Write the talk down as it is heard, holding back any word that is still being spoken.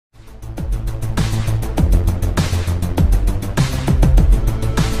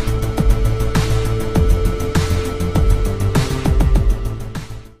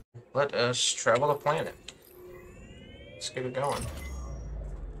Let's travel the planet. Let's get it going.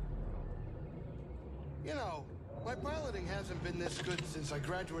 You know, my piloting hasn't been this good since I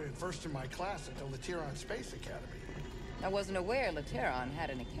graduated first in my class at the Lateran Space Academy. I wasn't aware Lateran had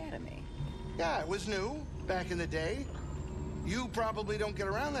an academy. Yeah, it was new back in the day. You probably don't get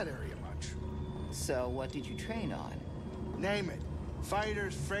around that area much. So what did you train on? Name it.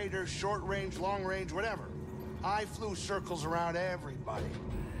 Fighters, freighters, short range, long range, whatever. I flew circles around everybody.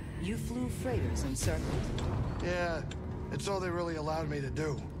 You flew freighters in circles? Yeah, it's all they really allowed me to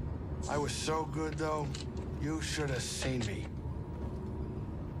do. I was so good, though. You should have seen me.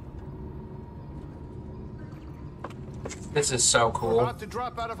 This is so We're cool. about to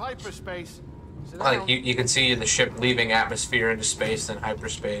drop out of hyperspace. Like, you can see the ship leaving atmosphere into space and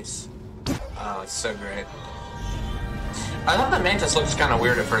hyperspace. Oh, it's so great. I thought the Mantis looks kind of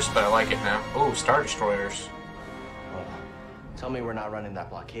weird at first, but I like it now. Ooh, Star Destroyers. Well, tell me we're not running that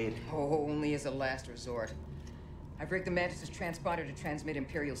blockade. Oh, only as a last resort. I've rigged the Mantis' transponder to transmit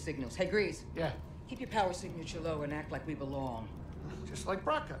Imperial signals. Hey, Grease. Yeah, Keep your power signature low and act like we belong. just like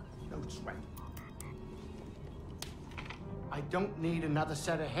Braca. No sweat. I don't need another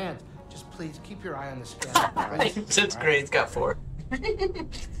set of hands. Just please keep your eye on the scanner. Right? It's great. It's got 4.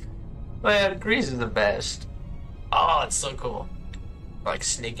 Man, Grease is the best. Oh, it's so cool. Like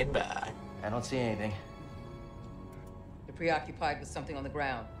sneaking by. I don't see anything. You're preoccupied with something on the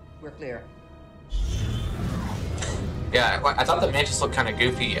ground. We're clear. Yeah, I thought the Mantis looked kind of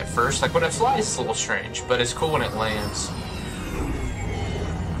goofy at first. Like when it flies, it's a little strange, but it's cool when it lands.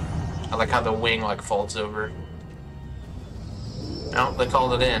 I like how the wing like folds over. No, they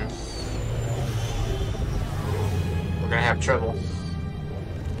called it in. We're gonna have trouble.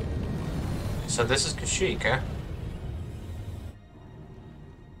 So this is Kashyyyk, huh?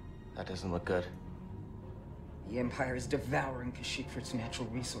 That doesn't look good. The Empire is devouring Kashyyyk for its natural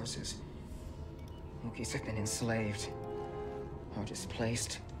resources. Wookiees have been enslaved or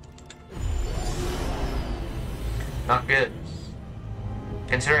displaced. Not good.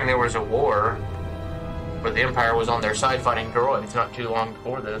 Considering there was a war where the Empire was on their side fighting droids not too long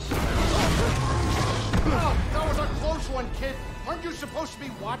before this. Oh, that was a close one, kid. Aren't you supposed to be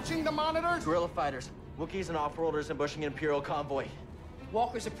watching the monitors? Guerrilla fighters, Wookiees and off-worlders ambushing an Imperial convoy.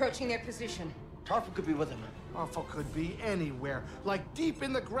 Walkers approaching their position. Tarful could be with them. Awful could be anywhere, like deep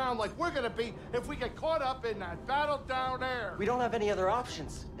in the ground, like we're gonna be if we get caught up in that battle down there. We don't have any other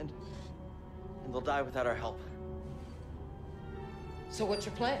options, and they'll die without our help. So what's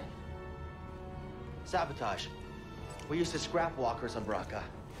your plan? Sabotage. We used to scrap walkers on Braca.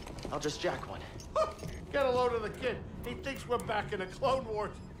 I'll just jack one. Get a load of the kid. He thinks we're back in the Clone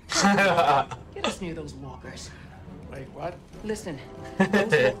Wars. Get us near those walkers. Wait, what? Listen,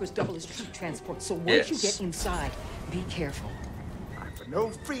 those walkers double as troop transport, so once you get inside, be careful. I for no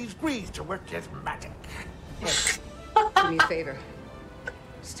freeze grease to work his magic. Hey, do me a favor.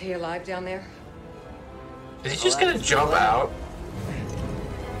 Stay alive down there. Is he just gonna jump out?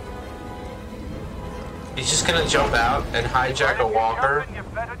 He's just gonna jump out and hijack a walker? You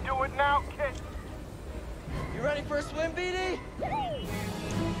better do it now, kid. You ready for a swim, BD?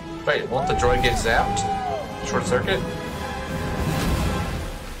 Wait, won't the droid get zapped? Short circuit?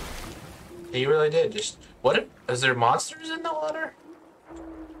 He really did. Just what? Is there monsters in the water?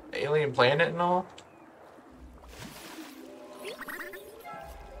 Alien planet and all?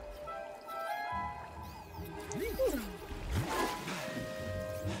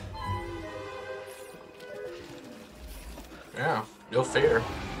 Yeah, no fear.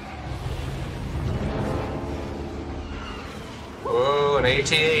 Whoa, an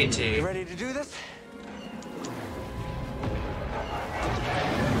AT-AT. You ready to do this?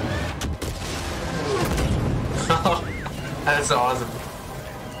 That's awesome.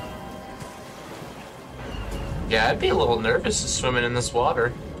 Yeah, I'd be a little nervous swimming in this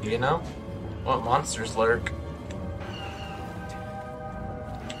water, you know? What monsters lurk?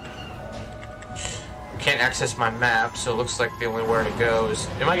 Can't access my map, so it looks like the only way to go is...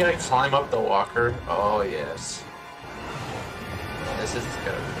 Am I gonna climb up the walker? Oh, yes. This is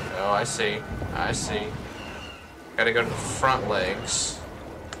good. Oh, I see. I see. Gotta go to the front legs.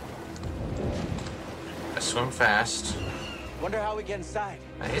 I swim fast. Wonder how we get inside.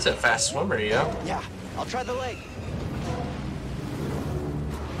 He's a fast swimmer, yo. Yeah, I'll try the leg.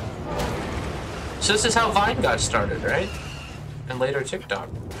 So this is how Vine got started, right? And later TikTok.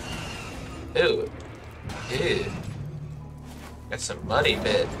 Ew. Ew. Got some muddy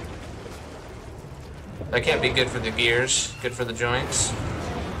bit. That can't be good for the gears. Good for the joints.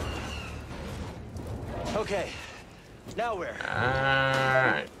 Okay, now where?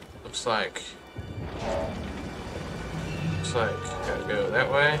 Alright. Looks like... Looks like gotta go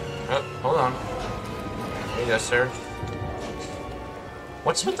that way. Oh, hold on. There you go, sir.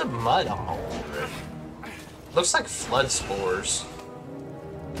 What's with the mud all over it? Looks like flood spores.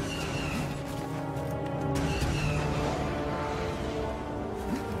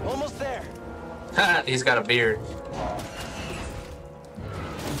 Almost there. He's got a beard.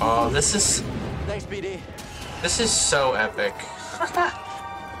 Oh, this is... Thanks, BD. This is so epic.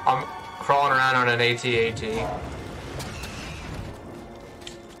 I'm crawling around on an AT-AT.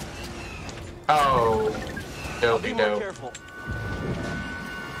 Oh. Dopey dope. Careful.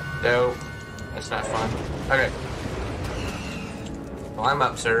 Dope. That's not fun. Okay. Climb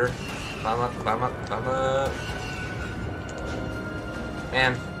up, sir. Climb up, climb up, climb up.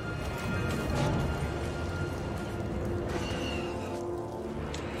 Man.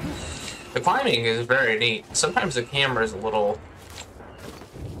 The climbing is very neat. Sometimes the camera is a little...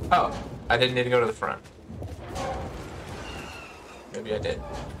 Oh, I didn't need to go to the front. Maybe I did.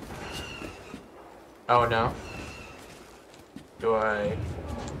 Oh, no. Do I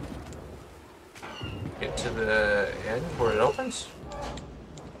get to the end where it opens?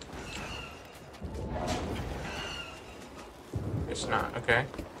 It's not. Okay.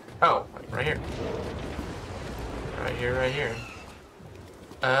 Oh, right here. Right here, right here.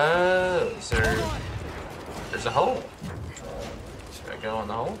 Oh, is there... There's a hole. Should I go in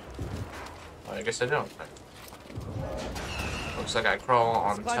the hole? Oh, I guess I don't. Looks like I crawl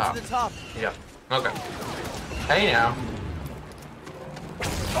on top. To the top. Yeah. Okay. Hey now.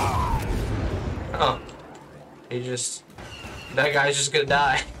 Oh. He just... That guy's just gonna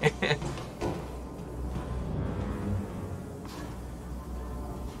die.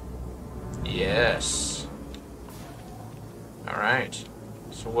 Yes. Alright.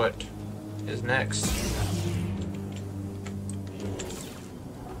 So what is next?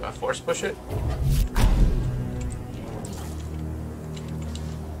 Do I force push it?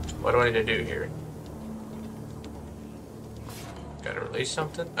 What do I need to do here? Gotta release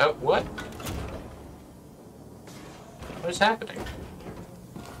something? Oh, what? What is happening?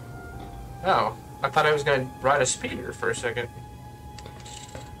 Oh, I thought I was gonna ride a speeder for a second.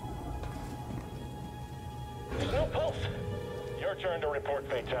 No pulse. Your turn to report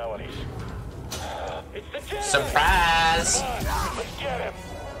fatalities. It's the Jedi! Surprise! Let's get him!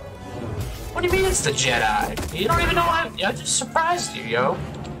 What do you mean it's the Jedi? You don't even know I just surprised you, yo.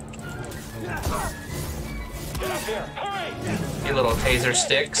 Get up here! Hurry! You little taser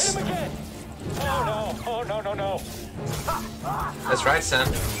sticks. Hit him again! Oh no! Oh no no no! That's right, son.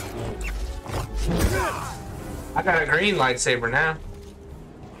 I got a green lightsaber now.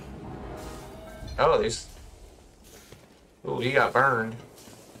 Oh, these... Ooh, he got burned.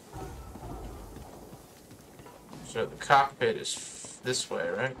 So the cockpit is this way,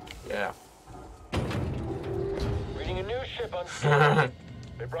 right? Yeah. Reading a new ship on Star.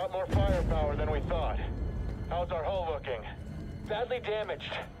 They brought more firepower than we thought. How's our hull looking? Badly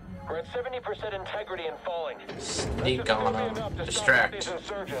damaged. We're at 70% integrity and falling. Sneak on them. Distract. These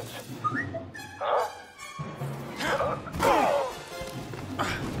insurgents.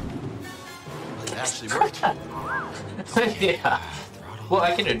 It actually worked. Yeah. Well,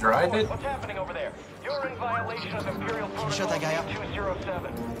 I can drive it. What's happening over there? You're in violation of Imperial Protocol Shut that guy up.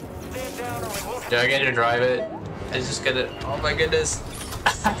 207. Stand down or we won't. Do I get to drive it? It's just gonna... Oh my goodness.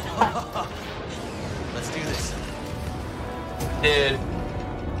 Let's do this. Dude.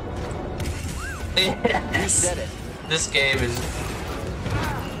 You Yes. said it. This game is...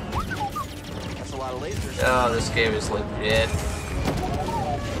 That's a lot of lasers. Oh, this game is legit.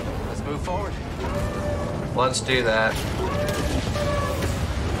 Let's move forward. Let's do that.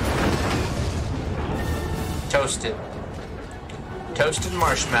 Toasted. Toasted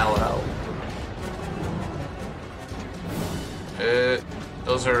marshmallow.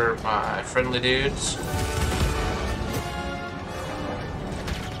 Those are my friendly dudes.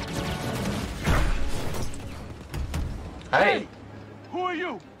 Hey! Who are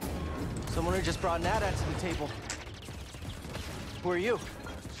you? Someone who just brought Nada to the table. Who are you?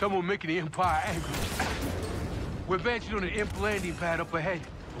 Someone making the Empire angry. We're advancing on an imp landing pad up ahead.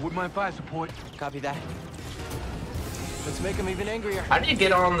 With my fire support. Copy that. Let's make them even angrier. How did you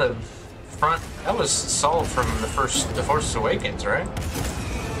get on the front? That was Saul from the Force Awakens, right?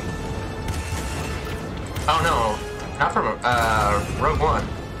 Oh no, not from Rogue One.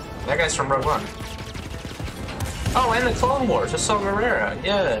 That guy's from Rogue One. Oh, and the Clone Wars. That's Saul Guerrero.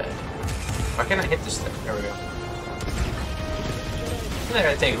 Yeah. Why can't I hit this thing? There we go.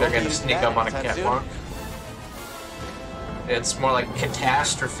 I think they're gonna sneak up on a catwalk. It's more like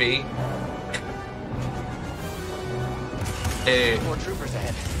catastrophe. Dude. More troopers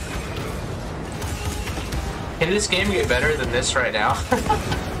ahead. Can this game get better than this right now?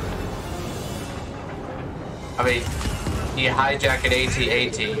 I mean, you hijack an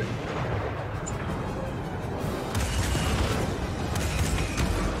AT-AT.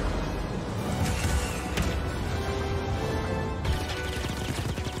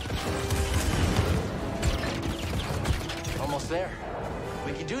 Almost there.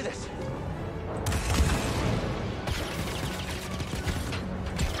 We can do this.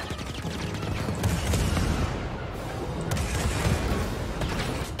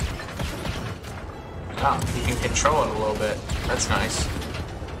 Oh, you can control it a little bit. That's nice.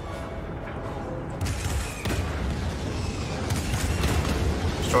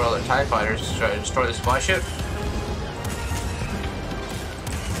 Destroy all the TIE fighters. Try to destroy the supply ship.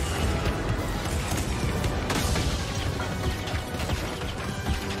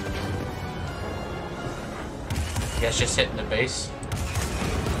 I guess just hitting the base.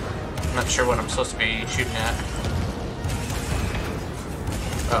 I'm not sure what I'm supposed to be shooting at.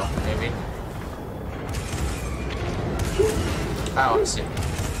 Oh, maybe. Oh, I see.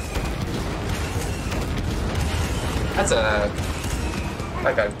 That's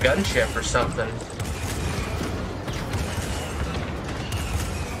like a gunship or something.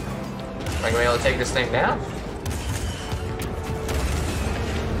 Am I gonna be able to take this thing down?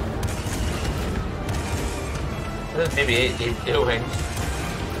 What is BB-8 doing?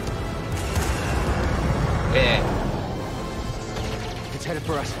 Yeah. It's headed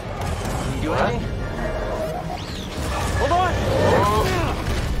for us. Can you do What? anything? Hold on!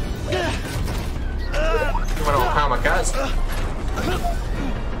 You went all kamikaze.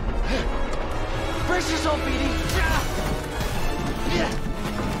 Brace yourself, BD!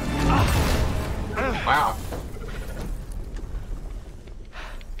 Wow.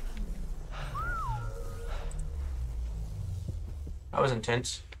 That was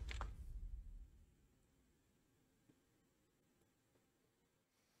intense.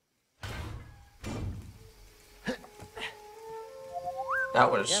 That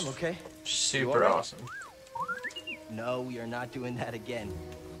was Yeah, I'm okay. super awesome. No, we are not doing that again.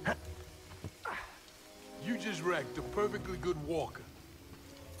 You just wrecked a perfectly good walker.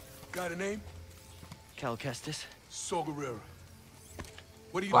 Got a name? Cal Kestis? Saw Gerrera.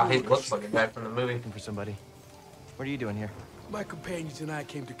 What are you Wow, he doing? looks like a guy from the movie. Looking for somebody. What are you doing here? My companions and I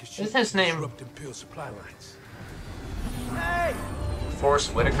came to Kashyyyk Isn't his to name- disrupt Imperial supply lines. Hey!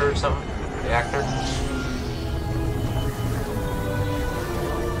 Forrest Whitaker or something? The actor?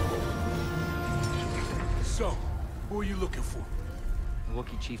 So, who are you looking for? A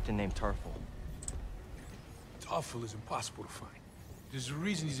Wookiee chieftain named Tarful. Tarful is impossible to find. There's a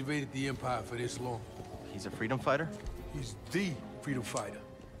reason he's evaded the Empire for this long. He's a freedom fighter? He's the freedom fighter,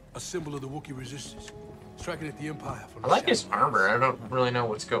 a symbol of the Wookiee resistance, striking at the Empire from I the like his shadows. armor. I don't really know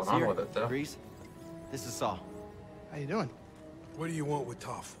what's going on Seer, with it though. Grease, this is Saul. How you doing? What do you want with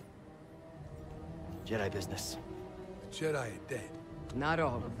Tarful? Jedi business. The Jedi are dead. Not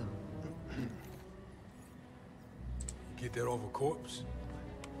all of them. Get that off a corpse?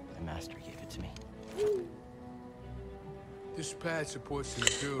 My master gave it to me. This pad supports the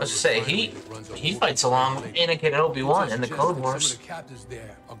Imperial Let's say refinery that runs on he Wookiee fights along General. Anakin and Obi-Wan Intel in the suggests Clone that Wars. Some of the captives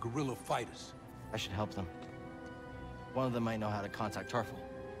there are guerrilla fighters. I should help them. One of them might know how to contact Tarful.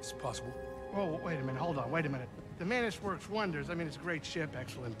 It's possible. Oh, wait a minute, hold on, wait a minute. The Mantis works wonders. I mean, it's a great ship,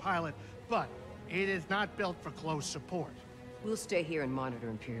 excellent pilot, but it is not built for close support. We'll stay here and monitor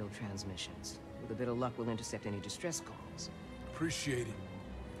Imperial transmissions. With a bit of luck, we'll intercept any distress calls. Appreciate it.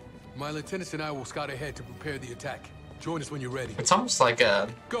 My lieutenants and I will scout ahead to prepare the attack. Join us when you're ready. It's almost like a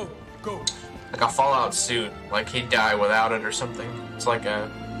Go, go. Fallout suit. Like he'd die without it or something. It's like a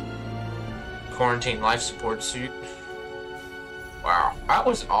quarantine life support suit. Wow, that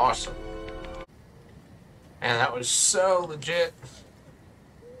was awesome. And that was so legit.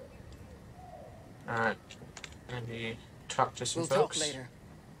 Alright. Maybe talk to some We'll folks. talk later.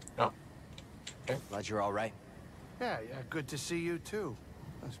 Oh. Glad you're all right. Yeah, good to see you too.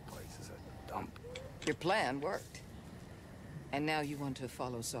 This place is a dump. Your plan worked. And now you want to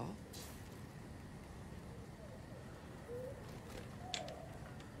follow Saul?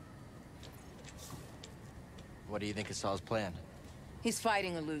 What do you think is Saul's plan? He's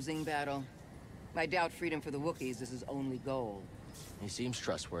fighting a losing battle. I doubt freedom for the Wookiees is his only goal. He seems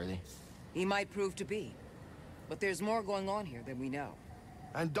trustworthy. He might prove to be. But there's more going on here than we know.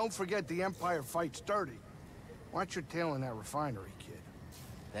 And don't forget the Empire fights dirty. Watch your tail in that refinery, kid.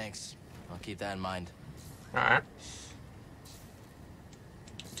 Thanks. I'll keep that in mind. Alright.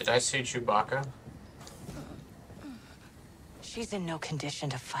 Did I see Chewbacca? She's in no condition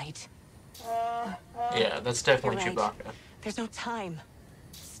to fight. Yeah, that's definitely You're right. Chewbacca. There's no time.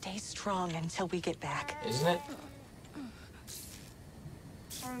 Stay strong until we get back. Isn't it?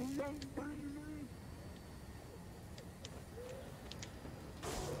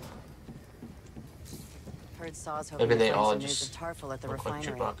 Heard Saw's hoping Maybe to they find all some news just of Tarful at the look like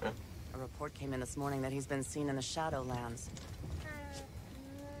refinery. Chewbacca. A report came in this morning that he's been seen in the Shadowlands.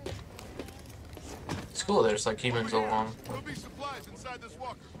 It's cool. There's like humans along. There'll be supplies inside this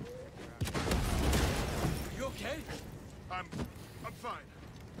walker. You okay? I'm fine.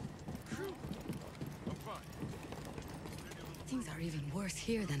 Phew. I'm fine. Things are even worse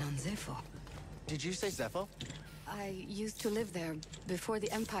here than on Zepho. Did you say Zepho? I used to live there before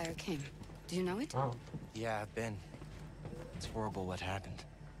the Empire came. Do you know it? Oh. Yeah, I've been. It's horrible what happened.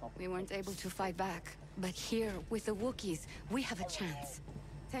 We weren't able to fight back, but here, with the Wookiees, we have a chance.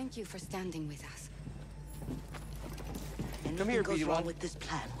 Thank you for standing with us. Come here, goes BD1. wrong with this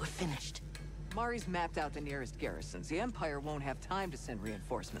plan, we're finished. Mari's mapped out the nearest garrisons. The Empire won't have time to send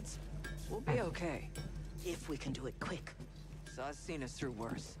reinforcements. We'll be okay. If we can do it quick. Saw's seen us through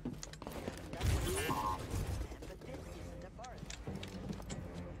worse.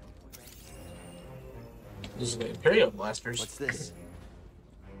 These are the Imperial blasters. What's this?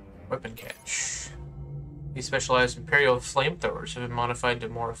 Weapon catch. These specialized Imperial flamethrowers have been modified to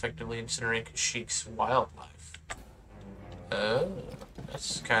more effectively incinerate Kashyyyk's wildlife. Oh,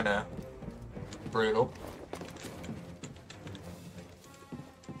 that's kind of brutal.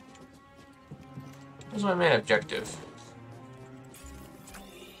 What's my main objective?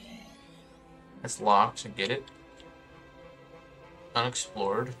 That's locked. Get it.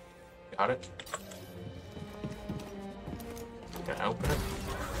 Unexplored. Got it. Can I open it?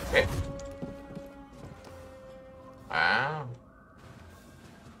 Okay. Wow.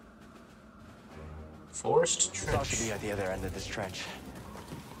 Forest Saw trench. should be at the other end of this trench.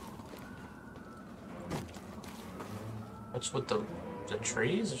 What's with the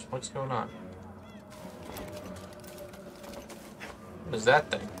trees? What's going on? What is that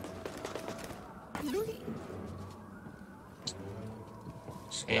thing?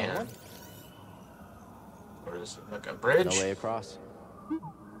 Scan. Or is it like a bridge? No way across.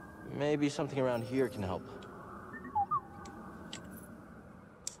 Maybe something around here can help.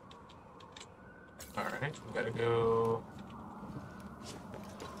 Alright, we gotta go.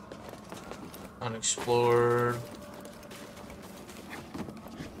 Unexplored.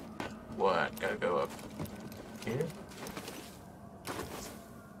 What? Gotta go up here?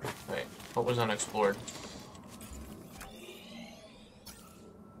 Wait, what was unexplored?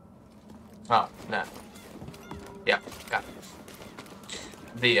 Oh, that. Yeah, got it.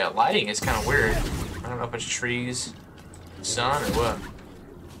 The lighting is kind of weird. I don't know if it's trees, sun, or what.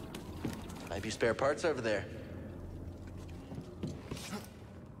 Might be spare parts over there.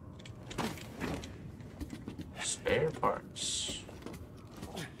 Spare parts.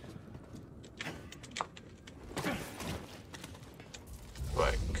 Do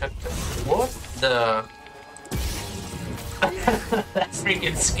I cut the... What the... That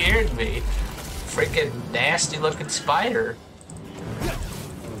freaking scared me. Freaking nasty looking spider.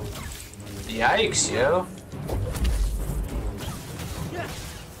 Yikes, yo.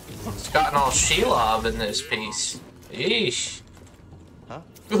 It's gotten all Shelob in this piece. Yeesh. Huh?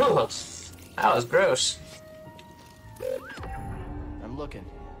 Ugh. That was gross. I'm looking.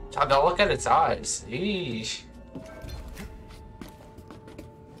 Oh, don't look at its eyes. Yeesh.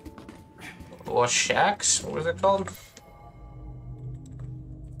 Or shacks? What was it called?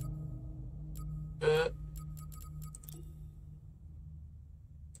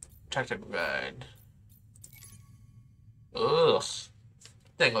 Tactical guide. Ugh.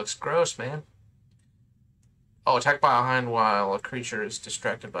 Thing looks gross, man. Oh, attack behind while a creature is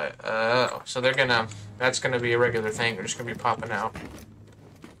distracted by... Oh, so they're gonna... That's gonna be a regular thing. They're just gonna be popping out.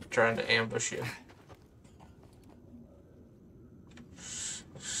 Trying to ambush you.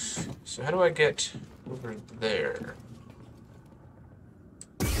 So how do I get over there?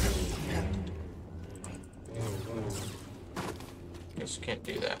 Guess you can't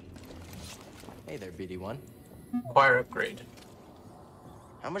do that. Hey there, BD1. Acquire upgrade.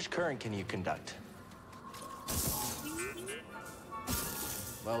 How much current can you conduct?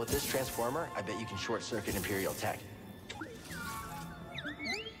 Well, with this transformer, I bet you can short-circuit Imperial tech.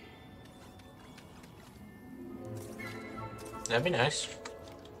 That'd be nice.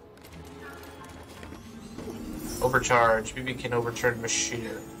 Overcharge. BB can overturn machine.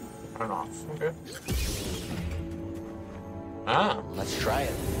 Turn off. Okay. Ah. Let's try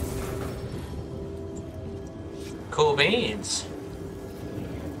it. Cool beans.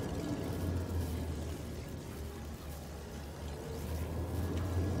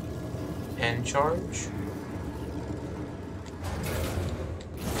 And charge.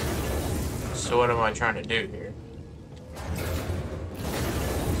 So what am I trying to do here?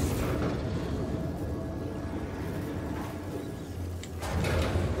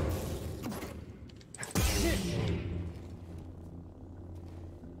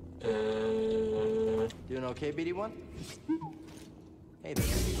 Doing okay, BD1? Hey there,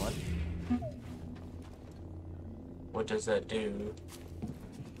 BD1. What does that do?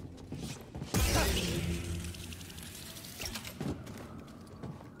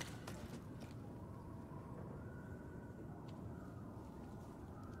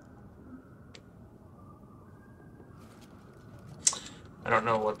 I don't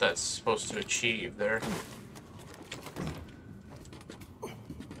know what that's supposed to achieve there.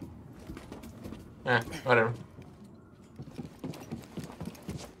 Whatever.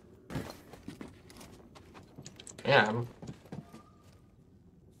 Yeah, I'm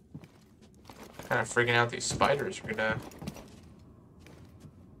kind of freaking out. These spiders are gonna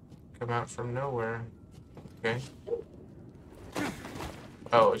come out from nowhere. Okay.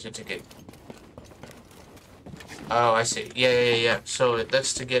 Oh, is it to get... Oh, I see. Yeah. So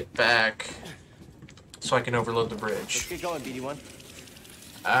that's to get back so I can overload the bridge. Let's get going, BD1.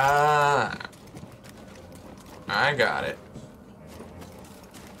 Ah. I got it.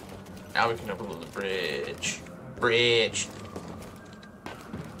 Now we can overload the bridge. Bridge.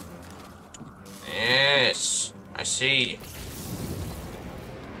 Yes. I see.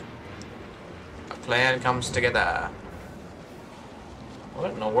 A plan comes together.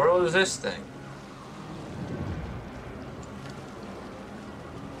 What in the world is this thing?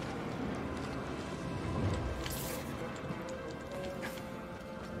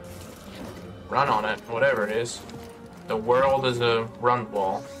 Run on it, whatever it is. The world is a run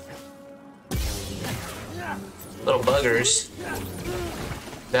wall. Little buggers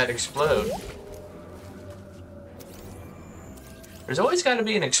that explode. There's always got to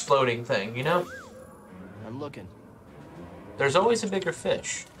be an exploding thing, you know? I'm looking. There's always a bigger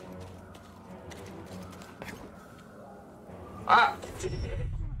fish. Ah!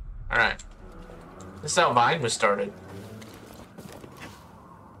 Alright. This is how mine was started.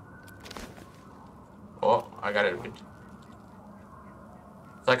 Oh, I got it.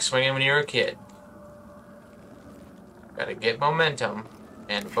 It's like swinging when you were a kid. Gotta get momentum.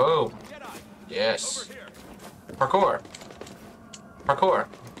 And boom. Yes. Parkour. Parkour.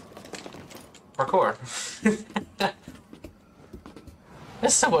 Parkour.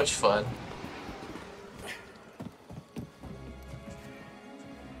 That's so much fun.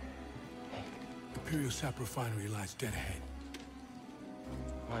 Imperial sap refinery lies dead ahead.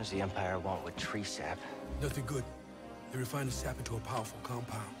 What does the Empire want with tree sap? Nothing good. They refine the sap into a powerful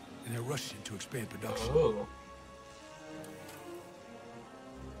compound, and they're rushing to expand production. Oh.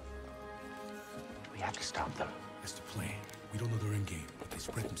 We have to stop them. That's the plan. We don't know their end game, but they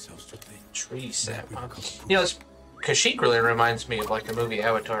spread themselves too thin. Tree sap. Huh? You know, Kashyyyk really reminds me of like the movie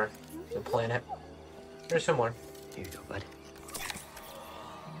Avatar, the planet. Very similar. Here you go, bud.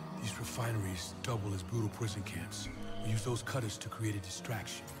 These refineries double as brutal prison camps. We use those cutters to create a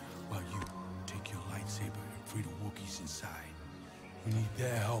distraction, while you take your lightsaber and free the Wookiees inside. We need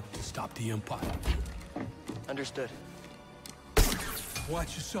their help to stop the Empire. Understood.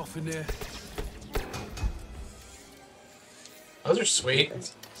 Watch yourself in there. Those are sweet.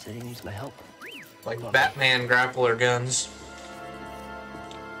 City needs my help. Like Batman grappler guns.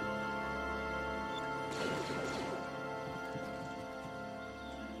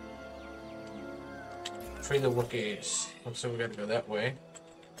 Free the Wookiees. Looks like we gotta go that way.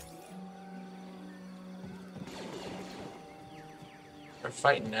 They're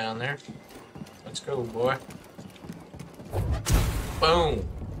fighting down there. Let's go, boy. Boom!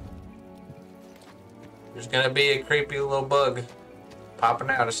 There's gonna be a creepy little bug popping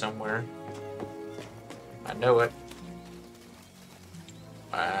out of somewhere. I know it.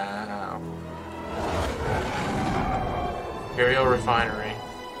 Wow. Imperial Refinery.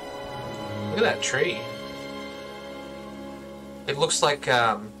 Look at that tree. It looks like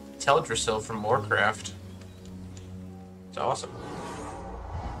Teldrassil from Warcraft. It's awesome.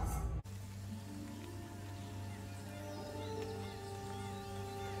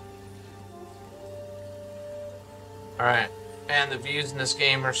 Alright, and the views in this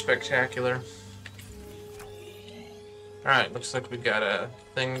game are spectacular. Alright, looks like we got a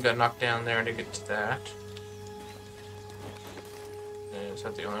thing we got knocked down there to get to that. Is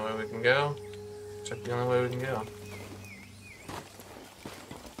that the only way we can go? Is that the only way we can go?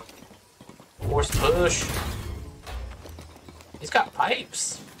 Force push. He's got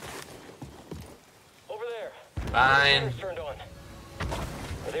pipes. Over there. Fine. Turned on.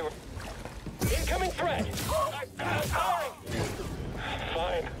 They were incoming threat.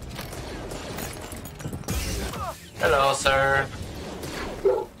 Fine. Hello, sir.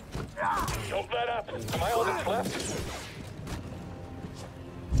 Don't let up. Am I all that's left?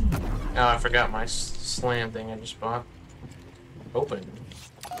 Oh, I forgot my slam thing I just bought. Open.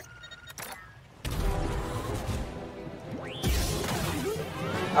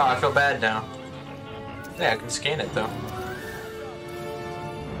 Oh, I feel bad now. Yeah, I can scan it though.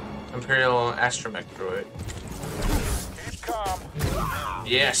 Imperial astromech droid. Keep calm.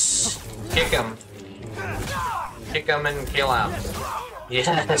 Yes! Kick him! Kick him and kill him.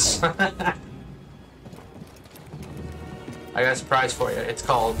 Yes! I got a surprise for you. It's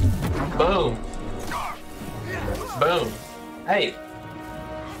called Boom! Boom! Hey!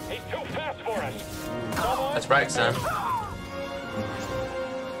 He's too fast for us. That's right, son.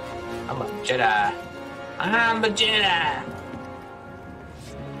 I'm a Jedi. I'm a Jedi!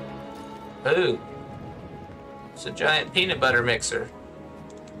 Ooh. It's a giant peanut butter mixer.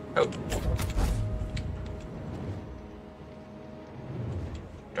 Oh.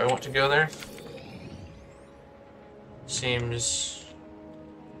 Do I want to go there? Seems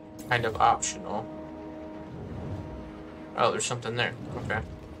kind of optional. Oh, there's something there. Okay.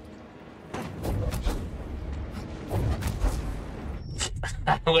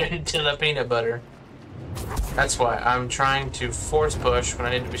 I went into the peanut butter. That's why I'm trying to force push when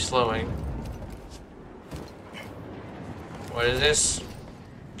I need to be slowing. What is this?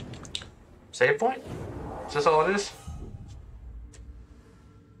 Save point? Is this all it is?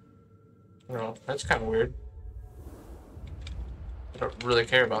 No, that's kind of weird. I don't really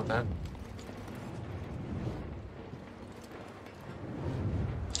care about that.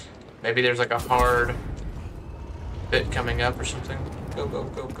 Maybe there's like a hard bit coming up or something. Go, go,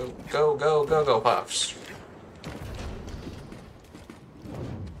 go, go, go, go, go, go, Puffs.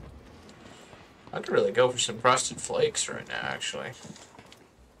 I could really go for some frosted flakes right now, actually.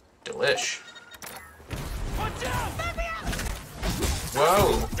 Delish.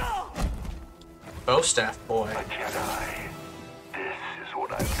 Whoa! Bow staff boy. A Jedi. This is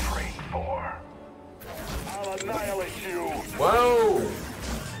what I've trained for. I'll annihilate you. Whoa!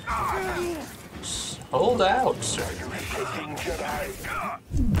 Hold out, sir. Jedi.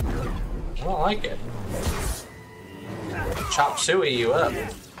 I don't like it. Chop suey you up. Keep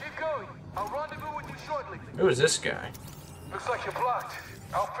going. I'll rendezvous with you shortly. Who is this guy? Looks like you're blocked.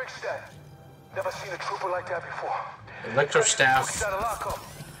 I'll fix that. Never seen a trooper like that before. Electrostaff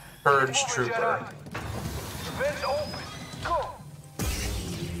purge trooper. Vents open. Go.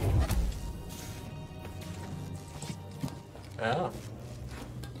 Oh.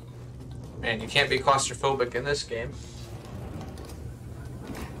 Man, you can't be claustrophobic in this game.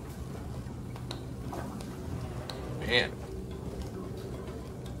 Man.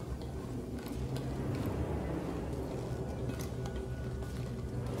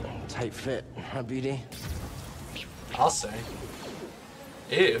 Tight fit, huh, BD? I'll say.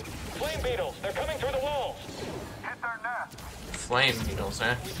 Ew. Flame beetles. They're coming through the walls. Hit their nest. Flame needles,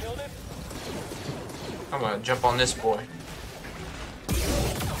 eh? We killed it. I'm gonna jump on this boy.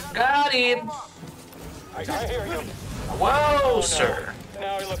 Got him! I hear you. Whoa, Oh, no. sir!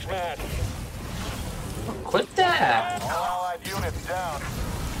 Now he looks mad. Quit that! All allied units down.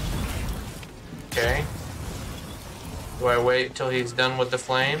 Okay. Do I wait till he's done with the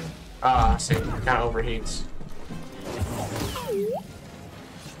flame? Ah, see, it kind of overheats.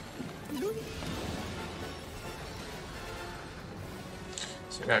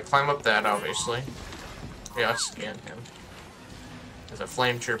 So we gotta climb up that, obviously. Yeah, I'll scan him. There's a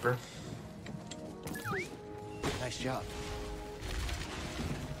flame trooper. Nice job.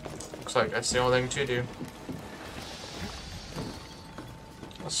 Looks like that's the only thing to do.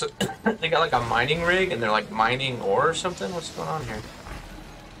 So, they got like a mining rig and they're like mining ore or something? What's going on here?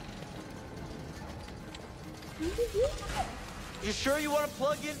 You sure you want to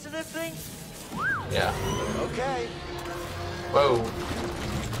plug into this thing? Yeah. Okay. Whoa.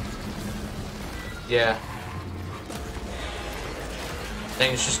 Yeah.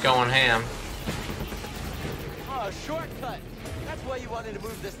 Thing's just going ham. Oh, shortcut. That's why you wanted to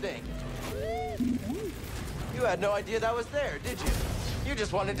move this thing. You had no idea that was there, did you? You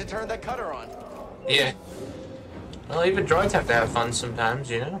just wanted to turn that cutter on. Yeah. Well, even droids have to have fun sometimes,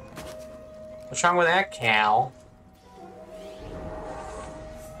 you know? What's wrong with that, Cal?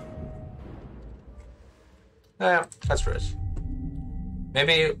 Yeah, that's Riz.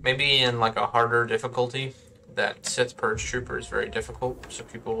 Maybe in like a harder difficulty, that Sith Purge Trooper is very difficult, so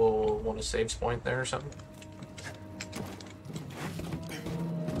people will want to save point there or something.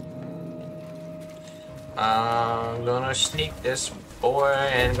 I'm gonna sneak this boy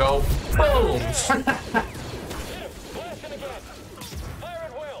and go boom!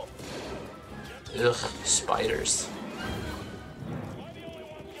 Ugh, spiders.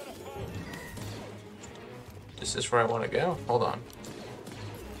 Is this where I want to go? Hold on.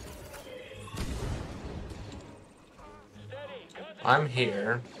 I'm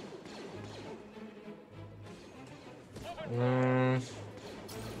here. I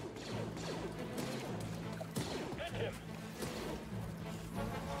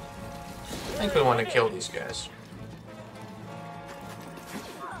think we want to kill these guys.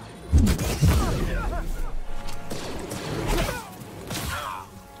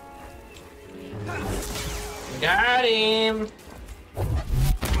 Got him!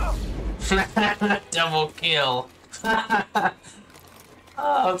 Double kill.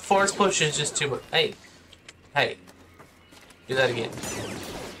 Oh, force push is just too much. Hey. Hey. Do that again.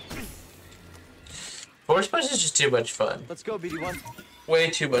 Force push is just too much fun. Let's go, BD1. Way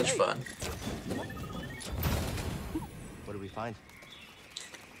too much fun. What do we find?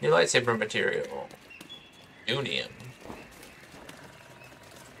 New lightsaber material. Unium.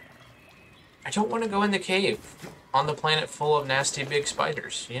 I don't want to go in the cave on the planet full of nasty big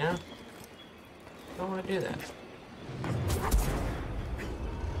spiders, you know? I don't want to do that.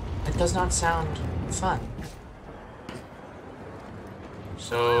 It does not sound fun.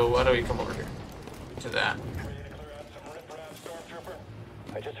 So, why do we come over here? To that.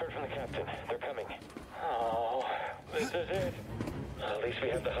 I just heard from the captain. They're coming. Oh, this is it. At least we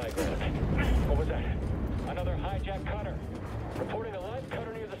have the high ground. What was that? Another hijacked cutter. Reporting a live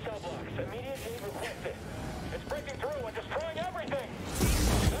cutter near the cell blocks. Immediate aid requested. It's breaking through and destroying everything.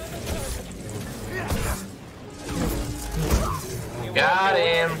 Got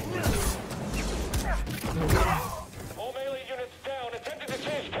him. All melee units down. Attempting to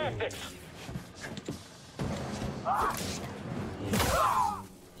change tactics.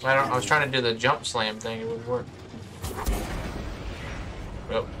 I was trying to do the jump slam thing. It wouldn't work.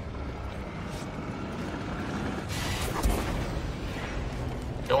 Well.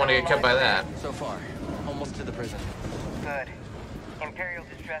 Don't want to get cut by that. So far, almost to the prison. Good. Imperial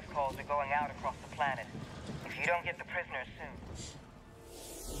distress calls are going out across the planet. If you don't get the prisoners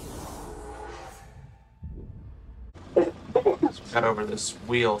soon. Got over this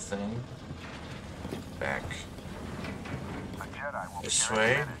wheel thing. Back. This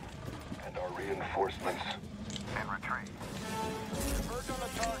way. And our reinforcements in retreat.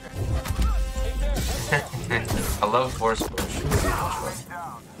 I love force push.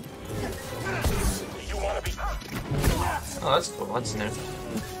 Oh, that's cool. That's new.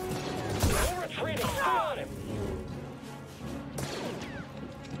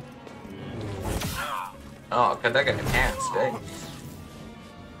 Oh, okay, that got enhanced, eh?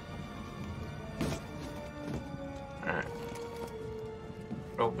 Alright.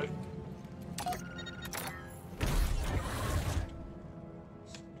 Open.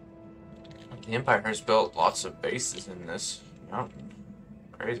 The Empire has built lots of bases in this mountain.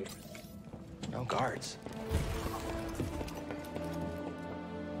 Crazy. No guards.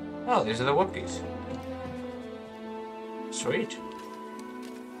 Oh, these are the Wookiees. Sweet.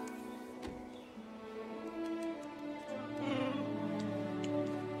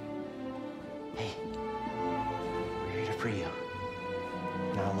 Hey, we're here to free you.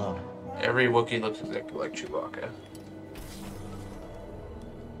 Not alone. Every Wookiee looks exactly like Chewbacca.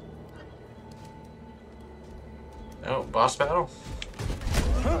 Oh, boss battle?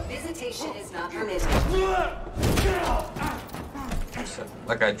 Visitation is not permitted.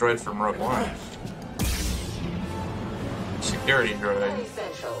 Like that droid from Rogue One. Security droid.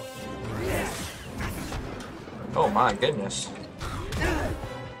 Oh my goodness.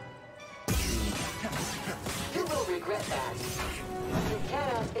 You will regret that. You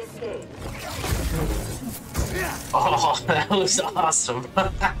cannot escape. Oh, that was awesome.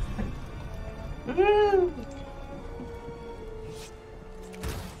 Woo.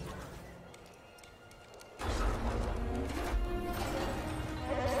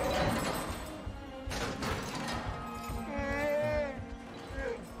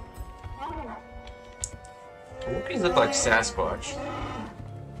 Wookiees look like Sasquatch.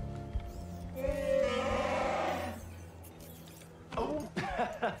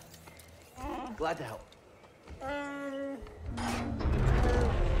 Glad to help.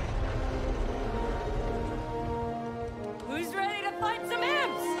 Who's ready to fight some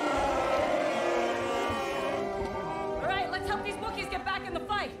imps? All right, let's help these Wookiees get back in the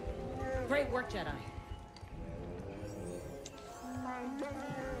fight. Great work, Jedi.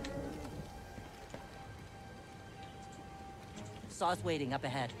 Saw's waiting up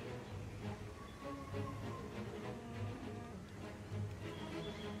ahead.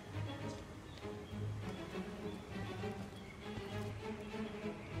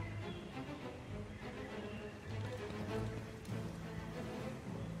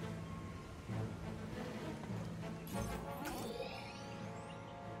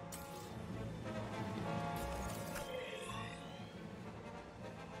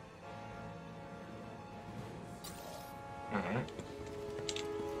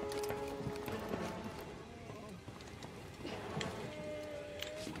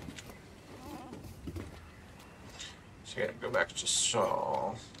 So you gotta go back to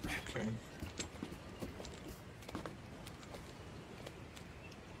Saul. Okay.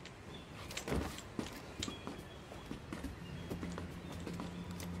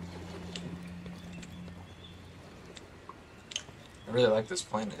 I really like this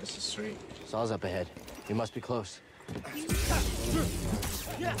planet. This is sweet. Saw's up ahead. We must be close. I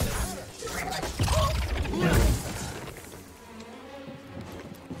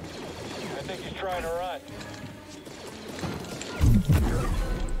think he's trying to run.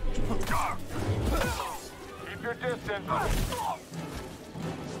 Keep your distance.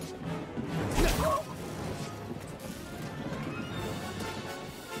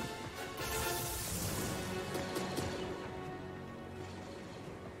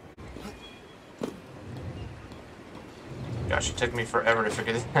 Gosh, it took me forever to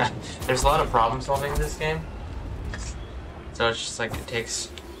figure this out. There's a lot of problem solving in this game. So it's just like, it takes...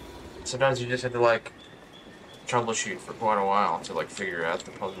 Sometimes you just have to like troubleshoot for quite a while to like figure out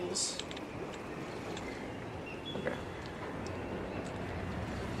the puzzles. Okay.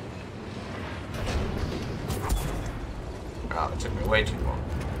 Wow, that took me way too long.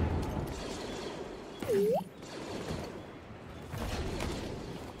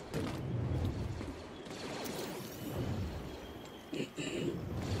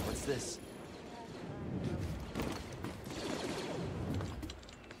 What's this?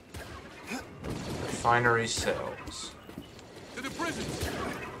 Refinery cells. To the prisons!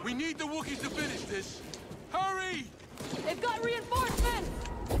 We need the Wookiees to finish this! Hurry! They've got reinforcements!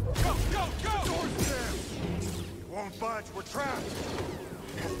 Go, go, go! The door's jammed! We won't budge, we're trapped!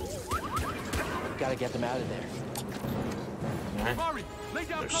 Gotta get them out of there. Alright. Hurry! Lay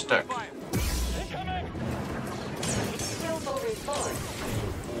down They're cover stuck. fire! Incoming! Skillful response.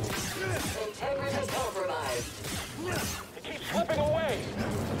 Integrity compromised. He keeps slipping away!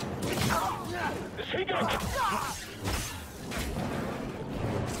 Is he gonna get...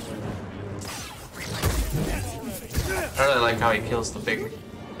 I really like how he kills the big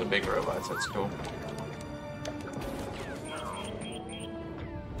robots. That's cool.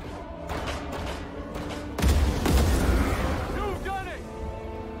 You've done it!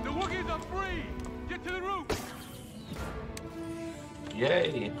 The Wookiees are free! Get to the roof!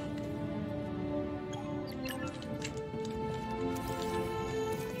 Yay!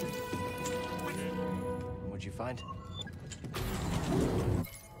 What'd you find?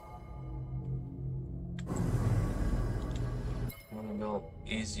 Wanna build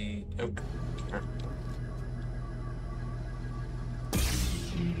easy oak.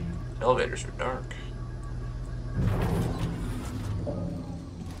 Elevators are dark.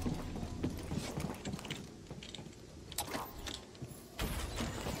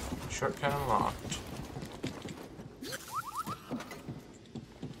 Shortcut unlocked.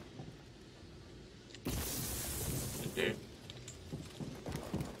 Dude.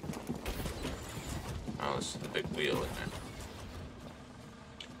 Oh, this is the big wheel in there.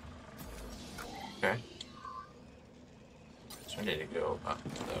 Okay. So I need to go up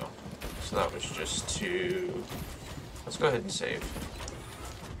though. So that was just to... Let's go ahead and save.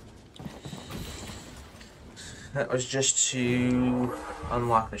 That was just to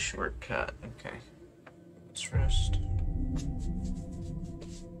unlock the shortcut. Okay. Let's rest.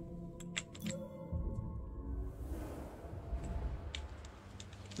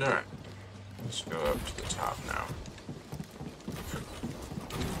 Alright. Let's go up to the top now.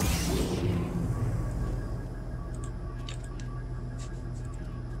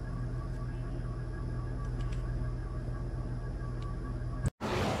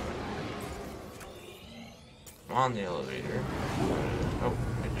 On the elevator. Oh,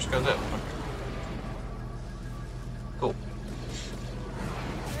 it just goes up. Okay. Cool.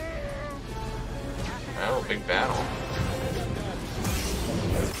 Oh, big battle.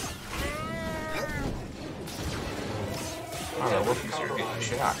 Oh, the Wookiees are getting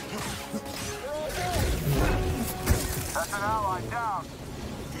shot. That's an ally down.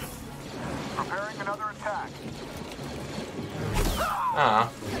 Preparing another attack.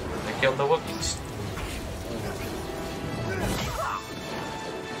 Ah, they killed the Wookiees.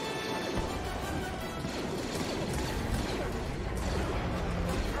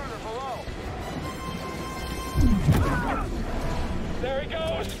 There he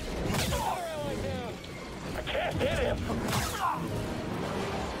goes! I can't hit him!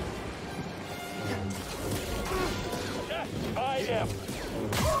 Just fight him!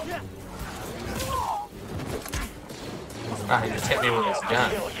 Ah, he just hit me with his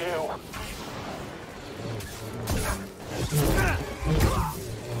gun. Kill you.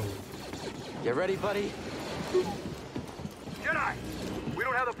 You ready, buddy? Jedi! We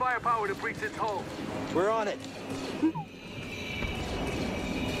don't have the fire firepower to breach its hull. We're on it.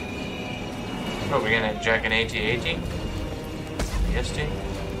 Oh, we're gonna jack an AT-AT? EST?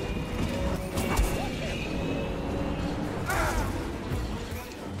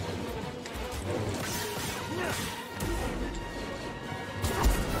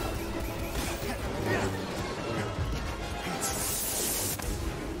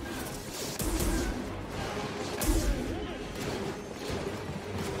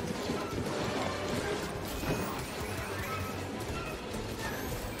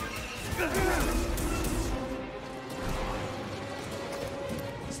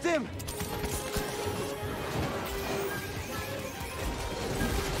 Stim!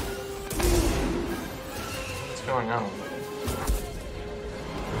 What's going on?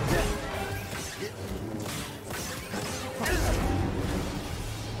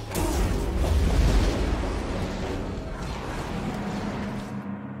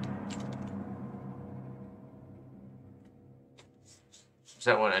 Is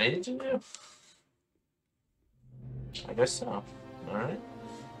that what I needed to do? I guess so. Alright.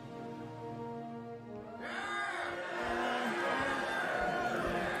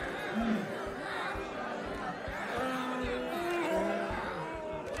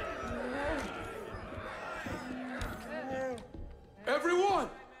 Everyone!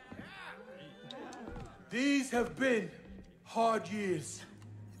 These have been hard years.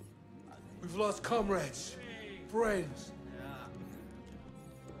 We've lost comrades, friends,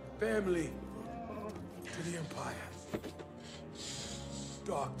 family to the Empire.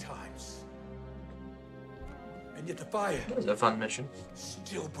 Dark times. And yet the fire... That was a fun mission.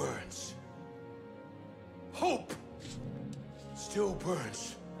 ...still burns. Hope still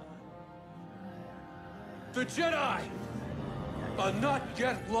burns. The Jedi are not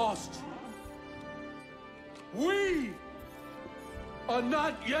yet lost. We are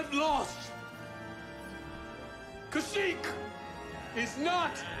not yet lost. Kashyyyk is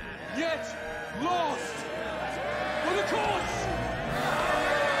not yet lost. For the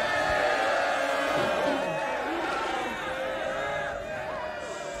cause!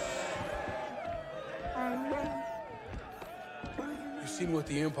 You've seen what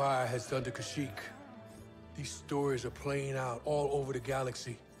the Empire has done to Kashyyyk. These stories are playing out all over the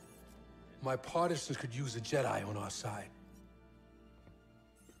galaxy. My partisans could use a Jedi on our side.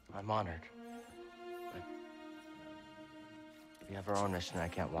 I'm honored. But we have our own mission I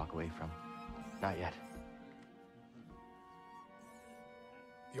can't walk away from. Not yet.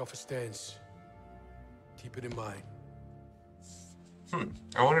 The offer stands. Keep it in mind.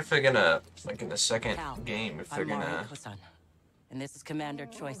 I wonder if they're gonna, like in the second Cal, game, if they're I'm gonna... Kusan, and this is Commander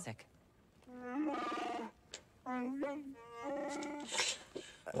Kashyyyk.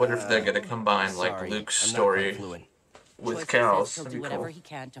 I wonder if they're gonna combine like Sorry, Luke's I'm not story quite fluent. with Kashyyyk Cal's. says he'll That'd do be whatever cool. he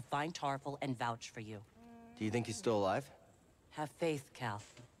can to find Tarful and vouch for you. Do you think he's still alive? Have faith, Cal.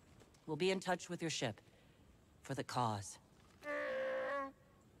 We'll be in touch with your ship. For the cause.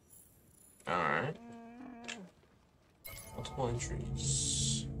 Alright. Multiple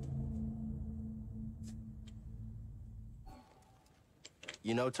entries.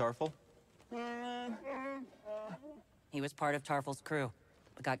 You know Tarful? He was part of Tarful's crew,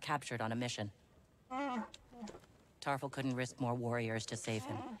 but got captured on a mission. Tarful couldn't risk more warriors to save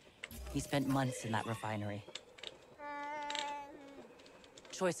him. He spent months in that refinery.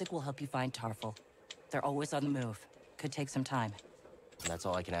 Kashyyyk will help you find Tarful. They're always on the move. Could take some time. And that's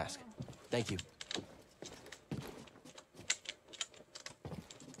all I can ask. Thank you.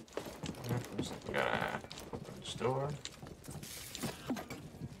 Gotta open this door.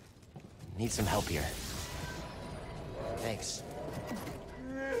 Need some help here. Thanks.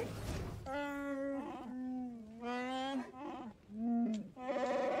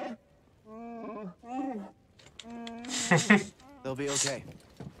 They'll be okay.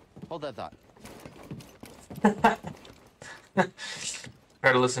 Hold that thought.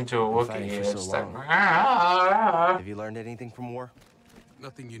 Try to listen to a Wookiee. Fighting for and so start- long. Ah! Have you learned anything from war?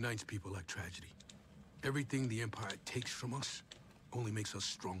 Nothing unites people like tragedy. Everything the Empire takes from us only makes us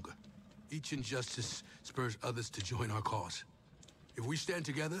stronger. Each injustice spurs others to join our cause. If we stand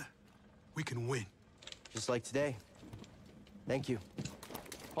together, we can win. Just like today. Thank you.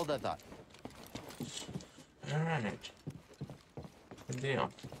 Hold that thought. Alright. Good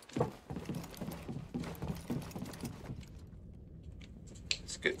deal.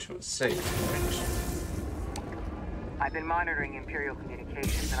 Let's get to a safe point. I've been monitoring Imperial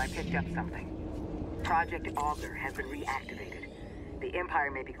communications, and I picked up something. Project Augur has been reactivated. The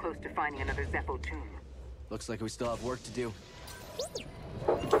Empire may be close to finding another Zepho tomb. Looks like we still have work to do.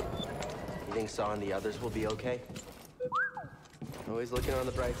 You think Saw and the others will be okay? Always looking on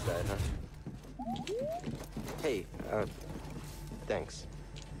the bright side, huh? Hey, thanks.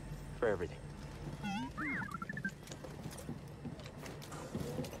 For everything.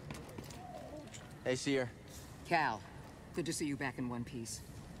 Hey, Seer. Cal, good to see you back in one piece.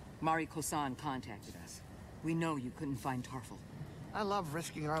 Mari Kosan contacted us. We know you couldn't find Tarful. I love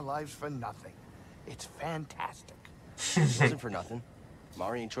risking our lives for nothing. It's fantastic. It wasn't for nothing.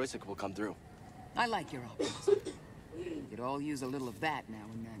 Mari and Choyyssyk will come through. I like your optimism. We could all use a little of that now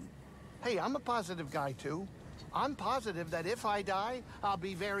and then. Hey, I'm a positive guy, too. I'm positive that if I die, I'll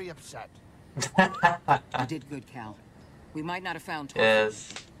be very upset. You did good, Cal. We might not have found Tarful.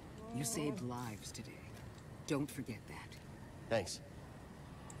 Yes. You saved lives today. Don't forget that. Thanks.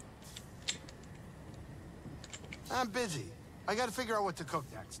 I'm busy. I gotta figure out what to cook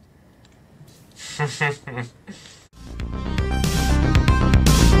next.